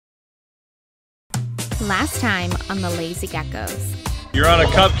Last time on the Lazy Geckos. You're on a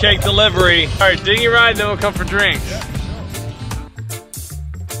cupcake delivery. All right, dinghy ride, then we'll come for drinks.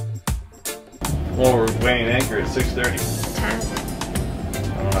 Well, we're weighing anchor at 6:30. 10.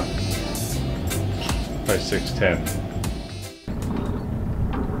 I don't know. Probably 6:10.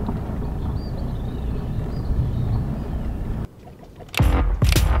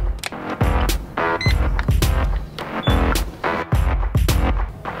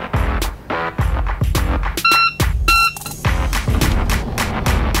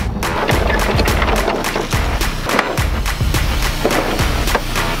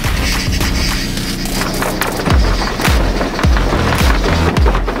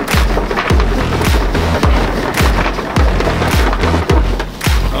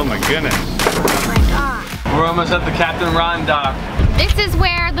 Goodness. Oh my god. We're almost at the Captain Ron dock. This is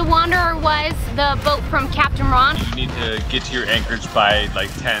where the Wanderer was, the boat from Captain Ron. You need to get to your anchorage by like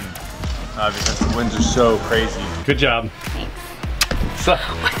 10 because the winds are so crazy. Good job. Thanks.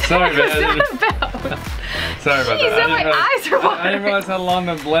 Sorry, man. Sorry about Jeez, that. my eyes are watering. I didn't realize how long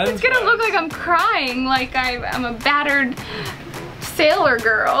the lens It's gonna look like I'm crying, like I'm a battered sailor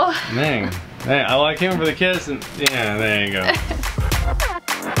girl. Dang. Hey, I came for the kiss and yeah, there you go.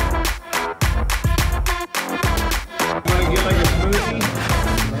 Get like a smoothie.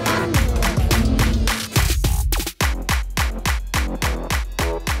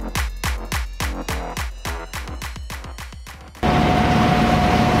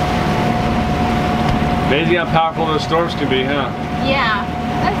 Amazing how powerful those storms can be, huh? Yeah,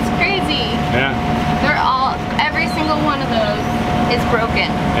 that's crazy. Yeah. Every single one of those is broken.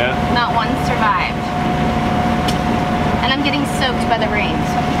 Yeah. Not one survived. And I'm getting soaked by the rain,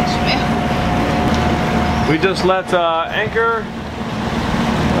 so I think I should move. We just left anchor.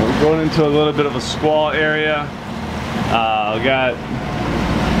 We're going into a little bit of a squall area. We got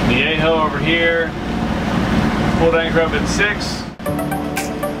the Aho over here. Pulled anchor up at 6.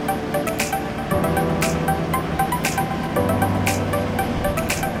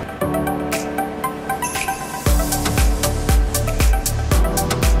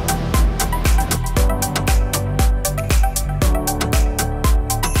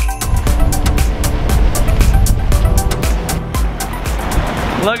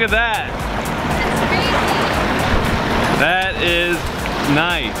 Look at that. That is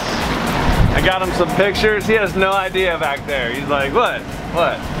nice. I got him some pictures. He has no idea back there. He's like, what?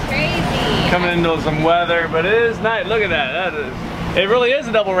 What? Crazy. Coming into some weather, but it is nice. Look at that. It really is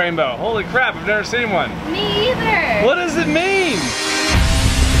a double rainbow. Holy crap, I've never seen one. Me either. What does it mean?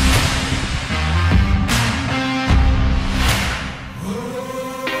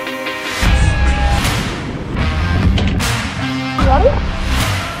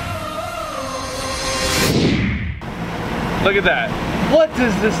 Look at that. What does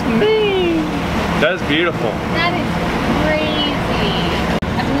this mean? That's beautiful. That is crazy.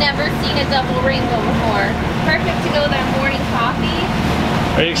 I've never seen a double rainbow before. Perfect to go with our morning coffee.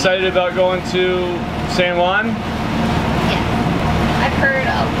 Are you excited about going to San Juan? Yes. I've heard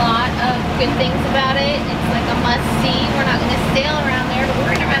a lot of good things about it. It's like a must-see. We're not going to sail around there, but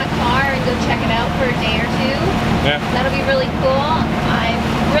we're going to rent a car and go check it out for a day or two. Yeah. That'll be really cool. I've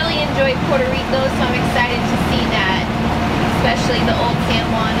really enjoyed Puerto Rico, so I'm excited to see that. Especially the Old San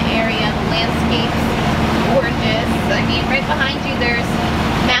Juan area, the landscape's gorgeous. I mean, right behind you there's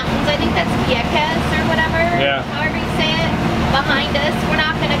mountains. I think that's Vieques or whatever, however you say it. Behind us, we're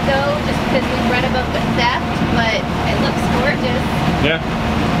not going to go just because we've read about the theft, but it looks gorgeous. Yeah.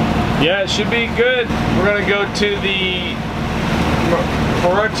 Yeah, it should be good. We're going to go to the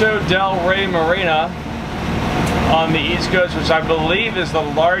Puerto del Rey Marina on the East Coast, which I believe is the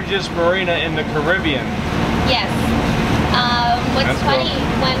largest marina in the Caribbean. Yes. What's funny,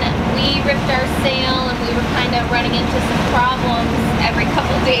 when we ripped our sail and we were kind of running into some problems every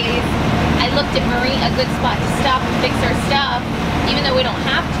couple days, I looked at a good spot to stop and fix our stuff. Even though we don't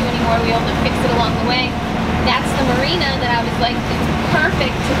have to anymore, we were able to fix it along the way. That's the marina that I was like, it's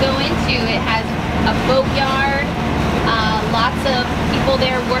perfect to go into. It has a boatyard, lots of people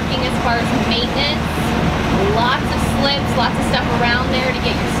there working as far as maintenance, lots of slips, lots of stuff around there to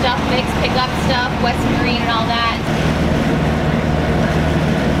get your stuff fixed, pick up stuff, West Marine and all that.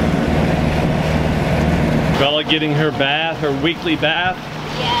 Bella getting her bath, her weekly bath.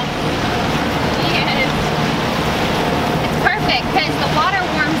 Yes. Yes. It's perfect because the water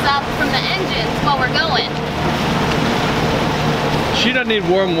warms up from the engines while we're going. She doesn't need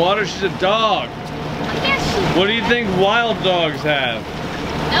warm water, she's a dog. Yes, she What do you think wild dogs have?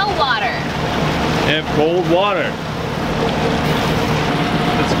 No water. They have cold water.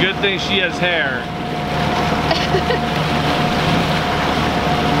 It's a good thing she has hair.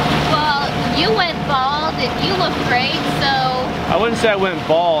 Well, you went bald. looked great, so. I wouldn't say I went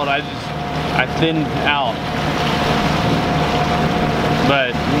bald, I thinned out.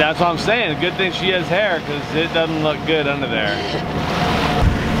 But that's what I'm saying. Good thing she has hair because it doesn't look good under there.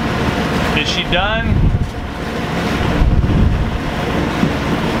 Is she done?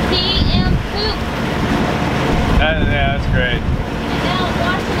 Pee and poop. Yeah, that's great. And now I'm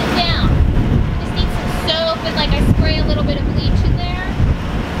washing it down. Just need some soap and like I spray a little bit of bleach in there.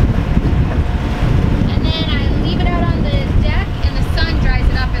 And then I leave it out on the deck and the sun dries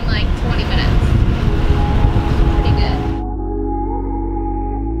it up in like 20 minutes. Pretty good.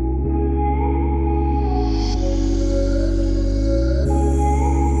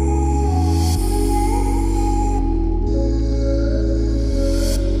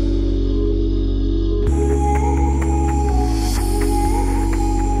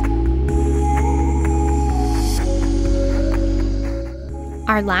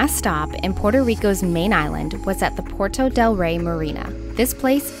 Our last stop in Puerto Rico's main island was at the Puerto del Rey Marina. This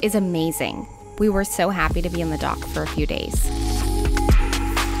place is amazing. We were so happy to be on the dock for a few days.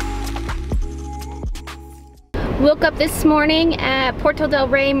 Woke up this morning at Puerto del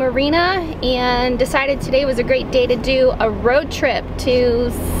Rey Marina and decided today was a great day to do a road trip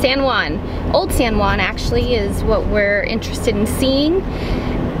to San Juan. Old San Juan actually is what we're interested in seeing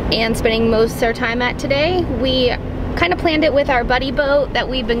and spending most of our time at today. We kind of planned it with our buddy boat that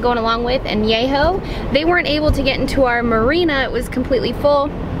we've been going along with and Yeho. They weren't able to get into our marina, it was completely full.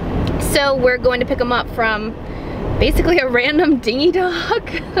 So we're going to pick them up from basically a random dinghy dock.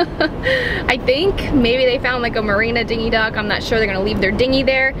 I think maybe they found like a marina dinghy dock. I'm not sure. They're gonna leave their dinghy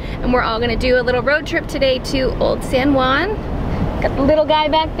there and we're all gonna do a little road trip today to Old San Juan. Got the little guy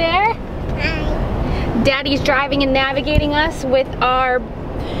back there. Hi. Daddy's driving and navigating us with our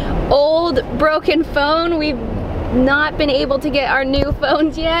old broken phone. We've not been able to get our new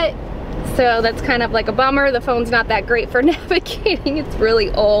phones yet, so that's kind of like a bummer. The phone's not that great for navigating. It's really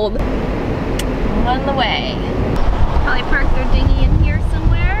old. On the way. Probably parked their dinghy in here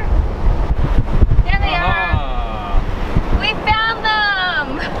somewhere. There they are. We found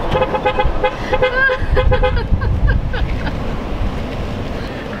them.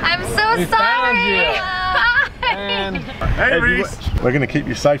 I'm so sorry. And hey Reese, we're going to keep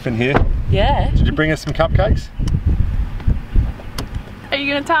you safe in here. Yeah. Did you bring us some cupcakes? Are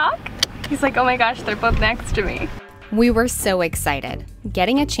you gonna talk? He's like, oh my gosh, they're both next to me. We were so excited.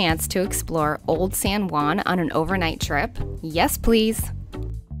 Getting a chance to explore Old San Juan on an overnight trip? Yes, please.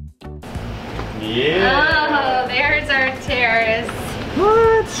 yeah. Oh, there's our terrace.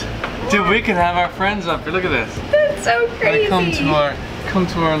 What? Dude, we can have our friends up here. Look at this. That's so crazy. Come to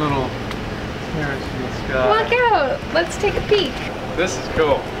our little terrace in the sky. Walk out. Let's take a peek. This is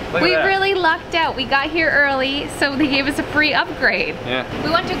cool. Look We at that. really lucked out. We got here early, so they gave us a free upgrade. Yeah. We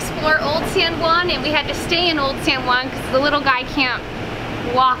went to explore Old San Juan, and we had to stay in Old San Juan because the little guy can't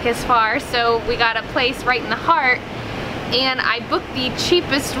walk as far, so we got a place right in the heart. And I booked the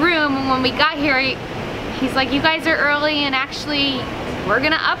cheapest room, and when we got here, he's like, you guys are early, and actually, we're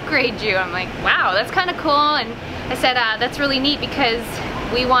gonna upgrade you. I'm like, wow, that's kind of cool. And I said, that's really neat because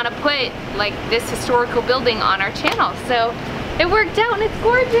we want to put like this historical building on our channel. So it worked out and it's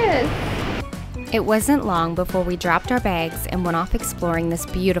gorgeous. It wasn't long before we dropped our bags and went off exploring this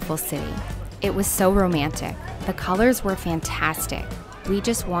beautiful city. It was so romantic. The colors were fantastic. We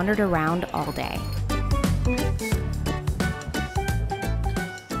just wandered around all day.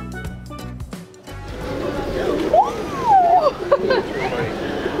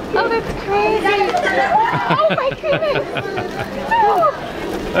 Oh, that's crazy. Oh my goodness.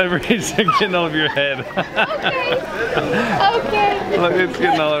 Reese's getting all over your head. Okay. Okay. Look, it's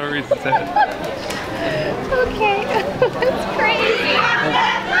getting all over Reese's head. Okay. That's crazy.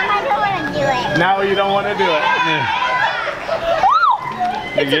 I don't want to do it. Now you don't want to do it.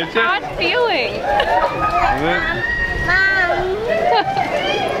 You get it? Odd feeling.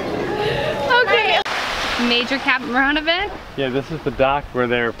 Okay. Major Catamaran event? Yeah, this is the dock where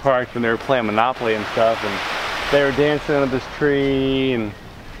they were parked when they were playing Monopoly and stuff, and they were dancing under this tree and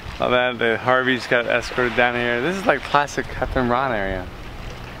all that. The Harveys got escorted down here. This is like classic Catamaran area.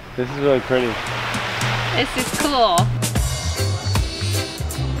 This is really pretty. This is cool.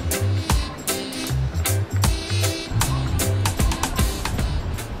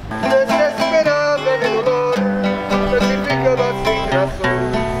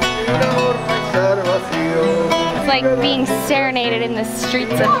 It's like being serenaded in the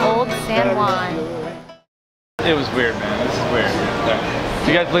streets of Old San Juan. It was weird, man. This is weird.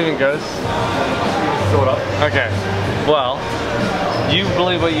 Do you guys believe in ghosts? Sort of. Okay. Well, you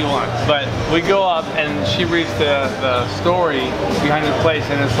believe what you want, but we go up and she reads the story behind the place,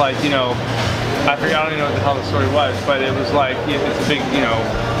 and it's like, you know, I forgot, I don't even know what the hell the story was, but it was like, it's a big, you know,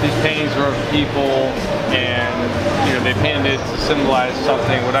 these paintings were of people, and, you know, they painted it to symbolize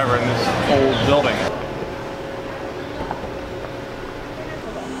something, whatever, in this old building.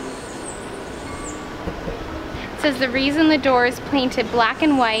 It says the reason the door is painted black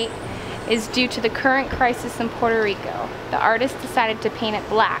and white is due to the current crisis in Puerto Rico. The artist decided to paint it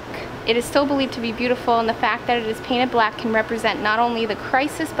black. It is still believed to be beautiful, and the fact that it is painted black can represent not only the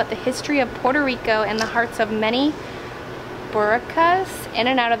crisis but the history of Puerto Rico and the hearts of many buricas in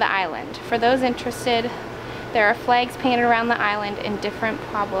and out of the island. For those interested, there are flags painted around the island in different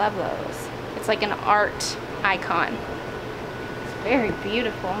pueblos. It's like an art icon. It's very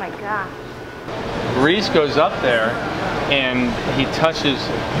beautiful, oh my gosh. Reese goes up there and he touches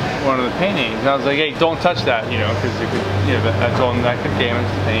one of the paintings, and I was like, hey, don't touch that, you know, because it could, you know, I told him that could damage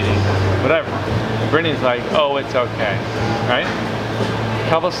the painting, whatever. And Brittany's like, oh, it's okay, right? A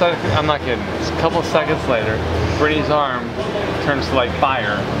couple seconds, I'm not kidding, a couple seconds later, Brittany's arm turns to like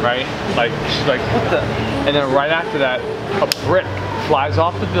fire, right? Like, she's like, what the? And then right after that, a brick flies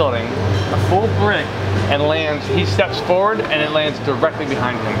off the building, a full brick, and lands, he steps forward and it lands directly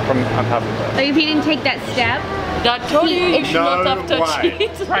behind him from on top of the building. Like if he didn't take that step, That Tony should not have touched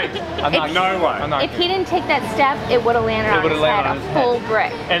it. Right. I'm not, no way. I'm not if he didn't take that step, it would have landed on his head, a full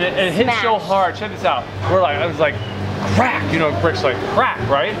brick. And it hit so hard, check this out. I was like, crack, you know, bricks like crack,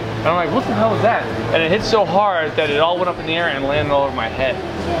 right? And I'm like, what the hell was that? And it hit so hard that it all went up in the air and landed all over my head.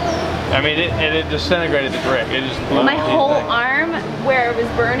 I mean, it disintegrated the brick. It just blew my whole arm, where it was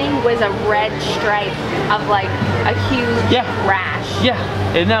burning, was a red stripe of like a huge rash. Yeah,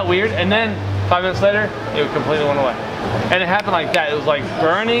 isn't that weird? And then 5 minutes later, it completely went away. And it happened like that. It was like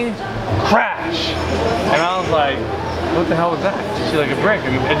burning, crash. And I was like, what the hell was that? She's like a brick,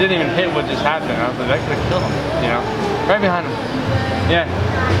 and it didn't even hit what just happened. I was like, that could have killed him, you know? Right behind him. Yeah,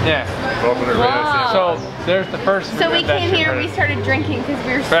 yeah. So there's the first. So we came here, we started drinking because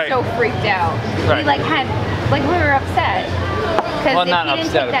we were so freaked out. We like we were upset. Because if he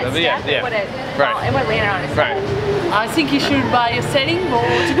didn't take that step, it would have landed on his head. I think you should buy a sailing boat.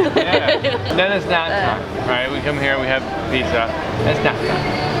 And then it's nap time, right? We come here, we have pizza, and it's nap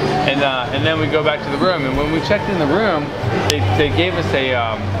time. And then we go back to the room, and when we checked in the room, they gave us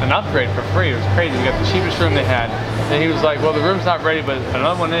an upgrade for free. It was crazy. We got the cheapest room they had. And he was like, well, the room's not ready, but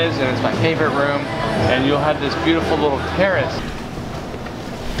another one is, and it's my favorite room, and you'll have this beautiful little terrace.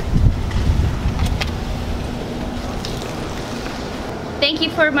 Thank you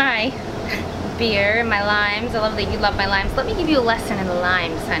for my beer and my limes. I love that you love my limes. Let me give you a lesson in the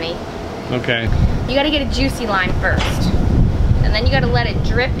limes, honey. Okay. You gotta get a juicy lime first. And then you gotta let it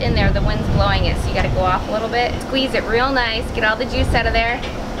drip in there. The wind's blowing it, so you gotta go off a little bit. Squeeze it real nice, get all the juice out of there.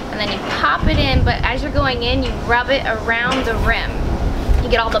 And then you pop it in, but as you're going in, you rub it around the rim. You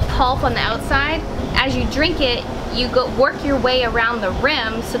get all the pulp on the outside. As you drink it, you go work your way around the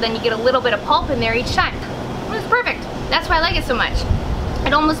rim, so then you get a little bit of pulp in there each time. It's perfect. That's why I like it so much.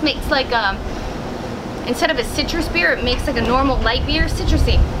 It almost makes like instead of a citrus beer, it makes like a normal light beer,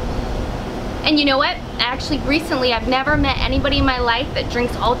 citrusy. And you know what? Actually, recently, I've never met anybody in my life that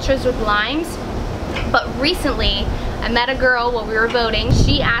drinks ultras with limes. But recently, I met a girl while we were voting.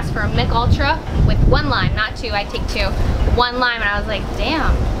 She asked for a Mick Ultra with 1 lime, not 2, I take 2. 1 lime, and I was like,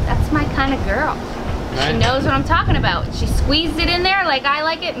 damn, that's my kind of girl. She knows what I'm talking about. She squeezed it in there like I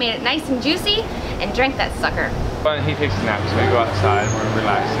like it, made it nice and juicy, and drank that sucker. Well, he takes a nap, so we go outside, we're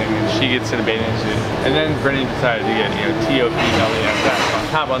relaxing, and she gets in a bathing suit. And then Brittany decided to get, you know, TOPLESS on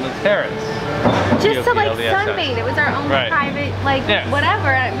top on the terrace. Just to like sunbathe. It was our own private, like whatever.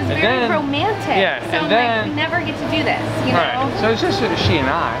 It was very romantic. Yeah, so and then, like, we never get to do this, you know? So it's just she and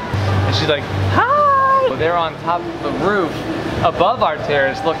I. And she's like, hi! Well, they're on top of the roof above our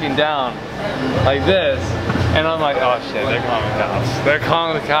terrace looking down like this. And I'm like, oh shit, they're calling the cops. They're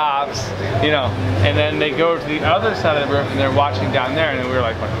calling the cops, you know. And then they go to the other side of the roof and they're watching down there, and then we were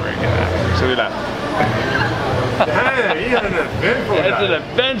like, well, we're gonna get out of here. So we left. Damn, you had an eventful night. It's an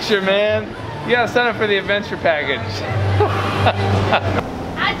adventure, man. You gotta sign up for the adventure package.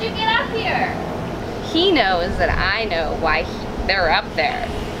 How'd you get up here? He knows that I know why they're up there.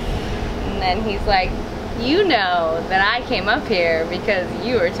 And then he's like, you know that I came up here because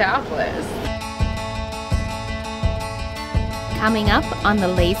you were topless. Coming up on the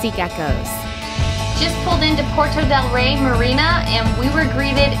Lazy Geckos. Just pulled into Puerto del Rey Marina and we were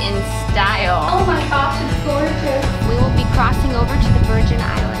greeted in style. Oh my gosh, it's gorgeous. We will be crossing over to the Virgin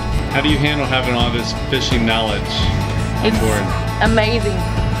Islands. How do you handle having all this fishing knowledge on board? Amazing.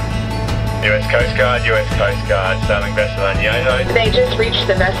 US Coast Guard, sailing vessel Añejo. They just reached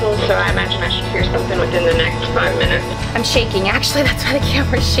the vessel, so I imagine I should hear something within the next 5 minutes. I'm shaking. Actually, that's why the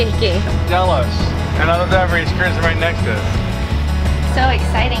camera's shaking. Jealous. Another diver is cruising right next to us. So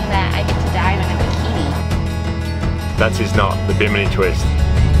exciting that I get to dive in a bikini. That's his knot, the bimini twist.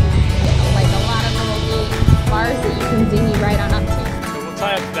 Like a lot of little bars that you can dinghy right on up to. So we'll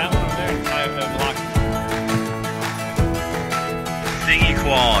tie up that one over there and tie up that block. Thingy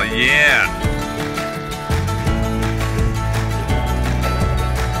qual, yeah.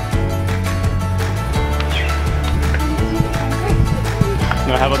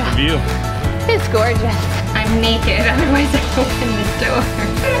 Now how about the view? It's gorgeous. I'm naked, otherwise I open this door.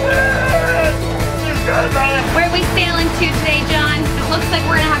 Where are we sailing to today, John? It looks like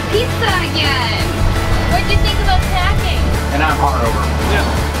we're gonna have pizza again. What'd you think about packing? And I'm hard over. Yeah.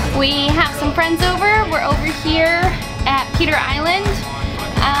 We have some friends over. We're over here at Peter Island,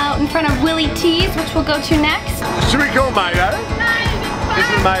 out in front of Willie T's, which we'll go to next. Should we call Mayday? This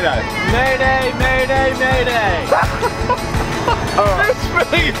is Mayday. Mayday, mayday, mayday.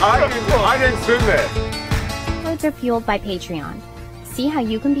 I didn't swim there. Roads are fueled by Patreon. See how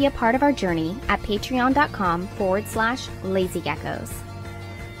you can be a part of our journey at patreon.com/lazygeckos.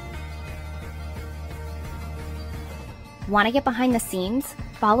 Want to get behind the scenes?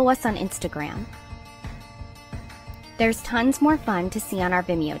 Follow us on Instagram. There's tons more fun to see on our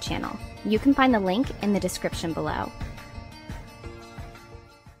Vimeo channel. You can find the link in the description below.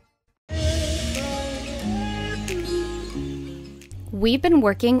 We've been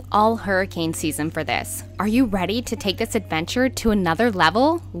working all hurricane season for this. Are you ready to take this adventure to another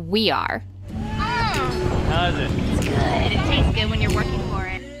level? We are. How is it? It's good. It tastes good when you're working for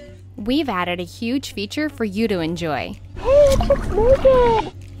it. We've added a huge feature for you to enjoy.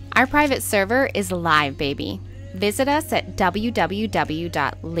 Our private server is live, baby. Visit us at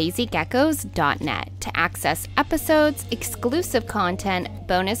www.lazygeckos.net to access episodes, exclusive content,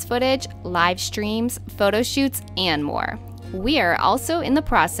 bonus footage, live streams, photo shoots, and more. We are also in the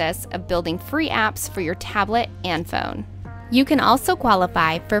process of building free apps for your tablet and phone. You can also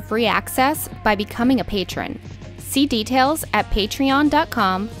qualify for free access by becoming a patron. See details at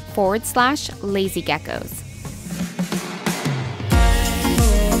patreon.com/lazygeckos.